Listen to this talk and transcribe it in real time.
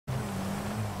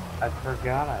I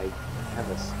forgot I have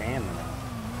a stamina in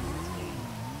this game.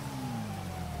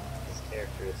 This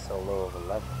character is so low of a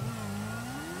level.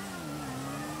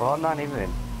 Well, not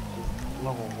even. She's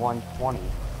level 120.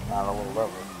 Not a low level,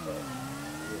 but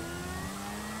yeah.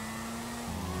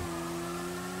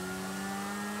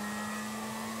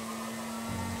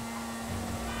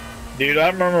 Dude, I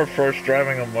remember first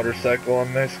driving a motorcycle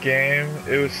in this game.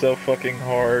 It was so fucking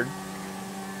hard.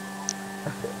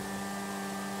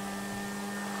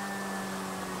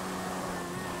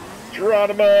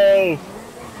 Geronimo!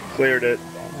 Cleared it.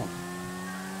 Damn.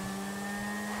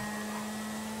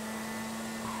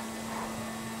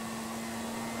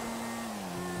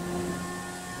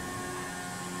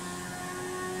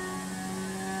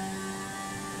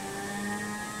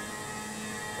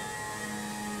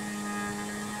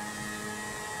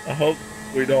 I hope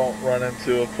we don't run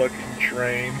into a fucking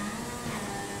train.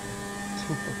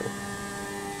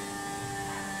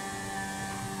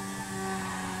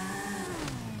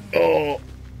 Oh,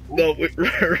 no, we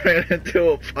ran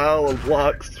into a pile of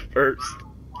blocks first.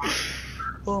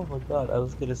 Oh my god, I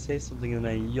was gonna say something and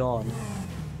I yawned.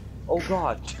 Oh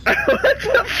god. What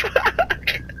the fuck?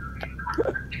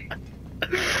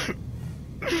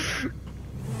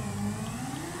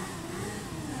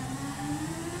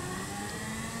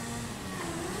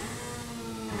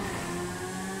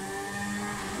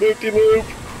 Loop-de-loop.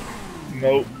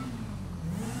 Nope.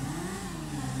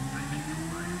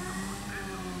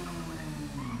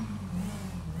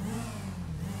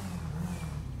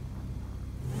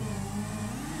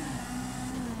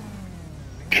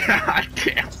 God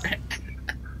damn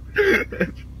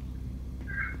it.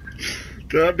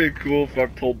 That'd be cool if I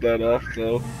pulled that off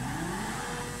though.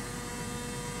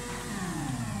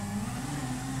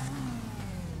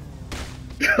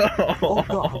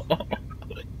 Oh god.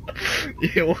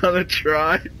 You wanna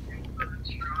try?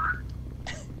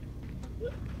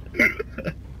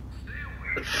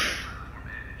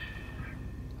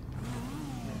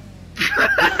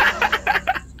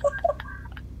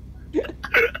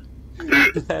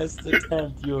 Best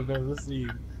attempt you have ever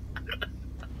seen.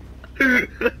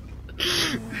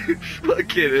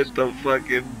 Fucking hit the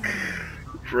fucking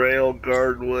rail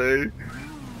guardway.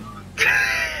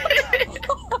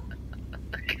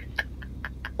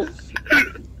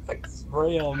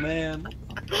 Rail, man.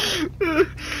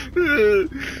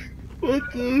 What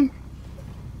the?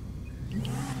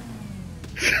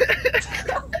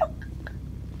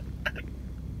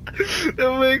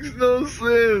 That makes no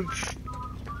sense.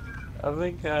 I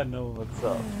think I know what's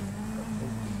up. I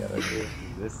think we gotta do it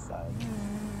from this side.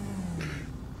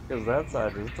 Because that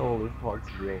side is totally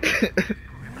fucked me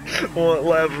over. Won't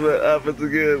laugh if it happens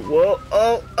again. Well,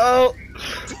 oh!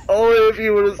 Only if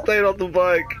you would have stayed on the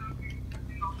bike.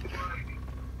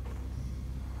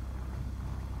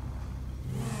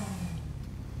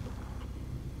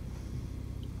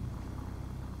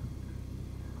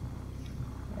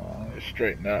 Oh, let me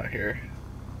straighten out here.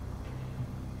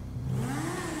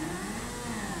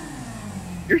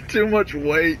 You're too much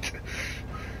weight,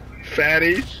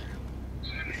 fatty.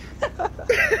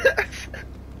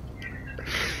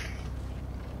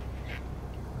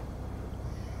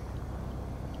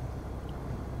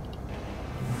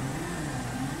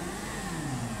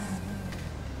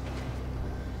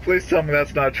 Please tell me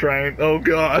that's not train. Oh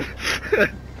god.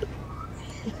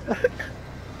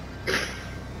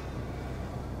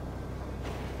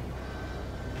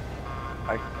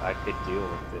 I could deal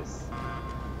with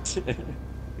this.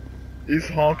 He's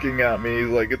honking at me. He's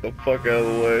like, get the fuck out of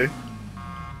the way.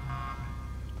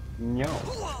 No.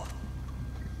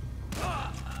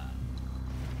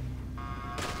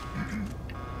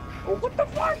 Oh, what the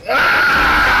fuck?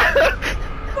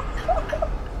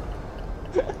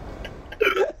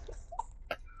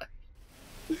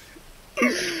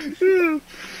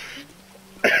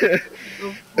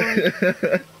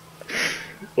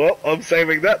 Well, I'm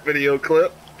saving that video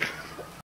clip.